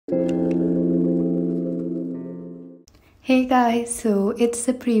Hey guys, so it's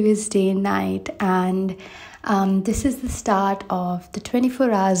the previous day night, and this is the start of the 24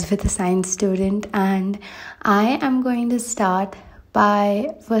 hours with a science student. And I am going to start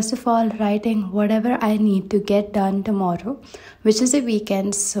by first of all writing whatever I need to get done tomorrow, which is a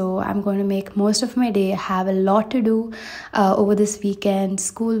weekend. So I'm going to make most of my day. I have a lot to do over this weekend: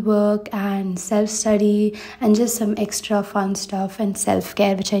 schoolwork and self study, and just some extra fun stuff and self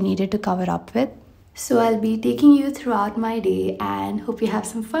care which I needed to cover up with. So I'll be taking you throughout my day and hope you have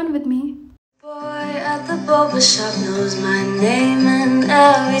some fun with me. Boy at the barber shop knows my name, and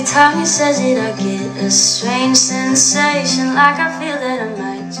every time he says it I get a strange sensation, like I feel that I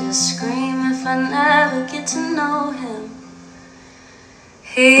might just scream if I never get to know him.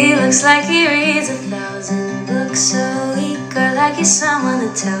 He looks like he reads 1,000 books a week, or like he's someone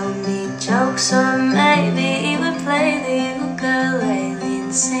to tell me jokes, or maybe he would play the ukulele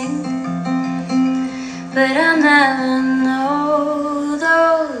and sing. But I'll never know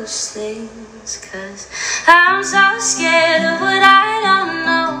those things, 'cause I'm so scared of what I don't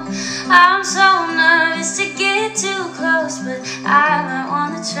know. I'm so nervous to get too close, but I might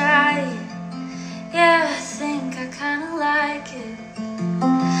wanna try it. Yeah, I think I kinda like it.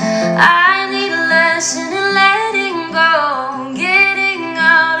 I need a lesson in letting go, getting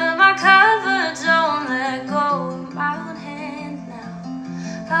out of my comfort zone. Let go of my own hand now.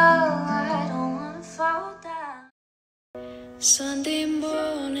 Oh, I don't wanna fall down. Sunday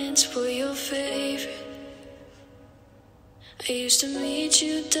mornings were your favorite. I used to meet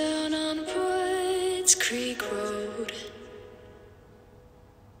you down on Woods Creek Road.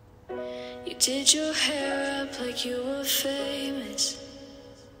 You did your hair up like you were famous,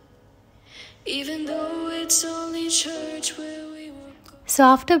 even though it's only church where we were going. So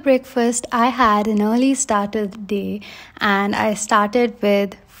after breakfast, I had an early start of the day and I started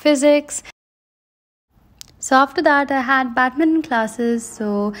with physics. So after that, I had badminton classes.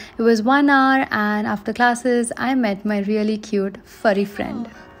 So it was 1 hour, and after classes, I met my really cute furry friend.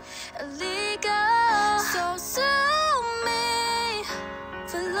 Illegal, so sue me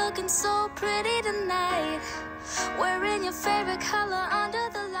for looking so pretty tonight, wearing your favorite color under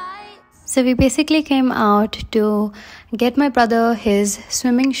the lights. So we basically came out to get my brother his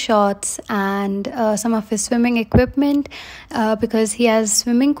swimming shorts and some of his swimming equipment because he has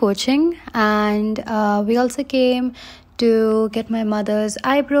swimming coaching. And we also came to get my mother's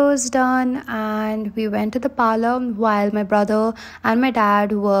eyebrows done, and we went to the parlor while my brother and my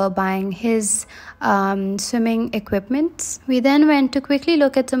dad were buying his swimming equipment. We then went to quickly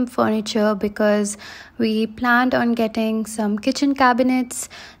look at some furniture because we planned on getting some kitchen cabinets.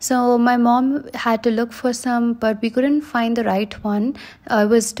 So my mom had to look for some, but we couldn't find the right one. It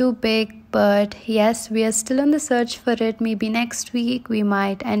was too big. But yes, we are still on the search for it. Maybe next week we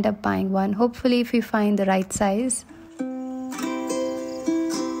might end up buying one, hopefully, if we find the right size.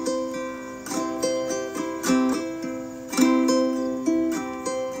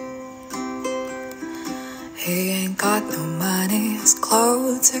 He ain't got no money, his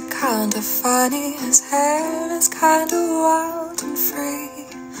clothes are kinda funny, his hair is kinda wild and free.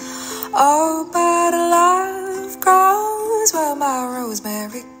 Oh, but love grows where my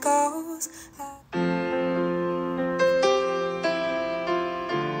rosemary goes.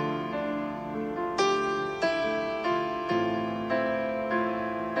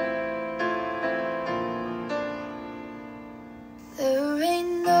 There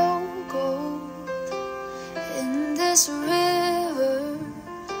ain't no gold in this river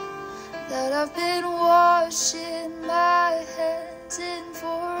that I've been washing my hands in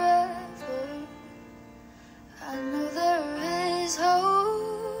forever. I know there is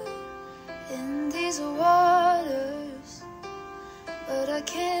hope in these waters, but I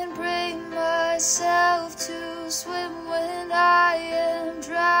can't bring myself to swim when I am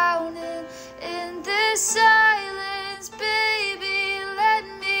drowning in this silence. Baby, let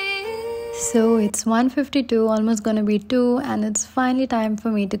me. So it's 1:52, almost gonna be 2, and it's finally time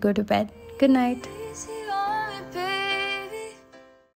for me to go to bed. Good night.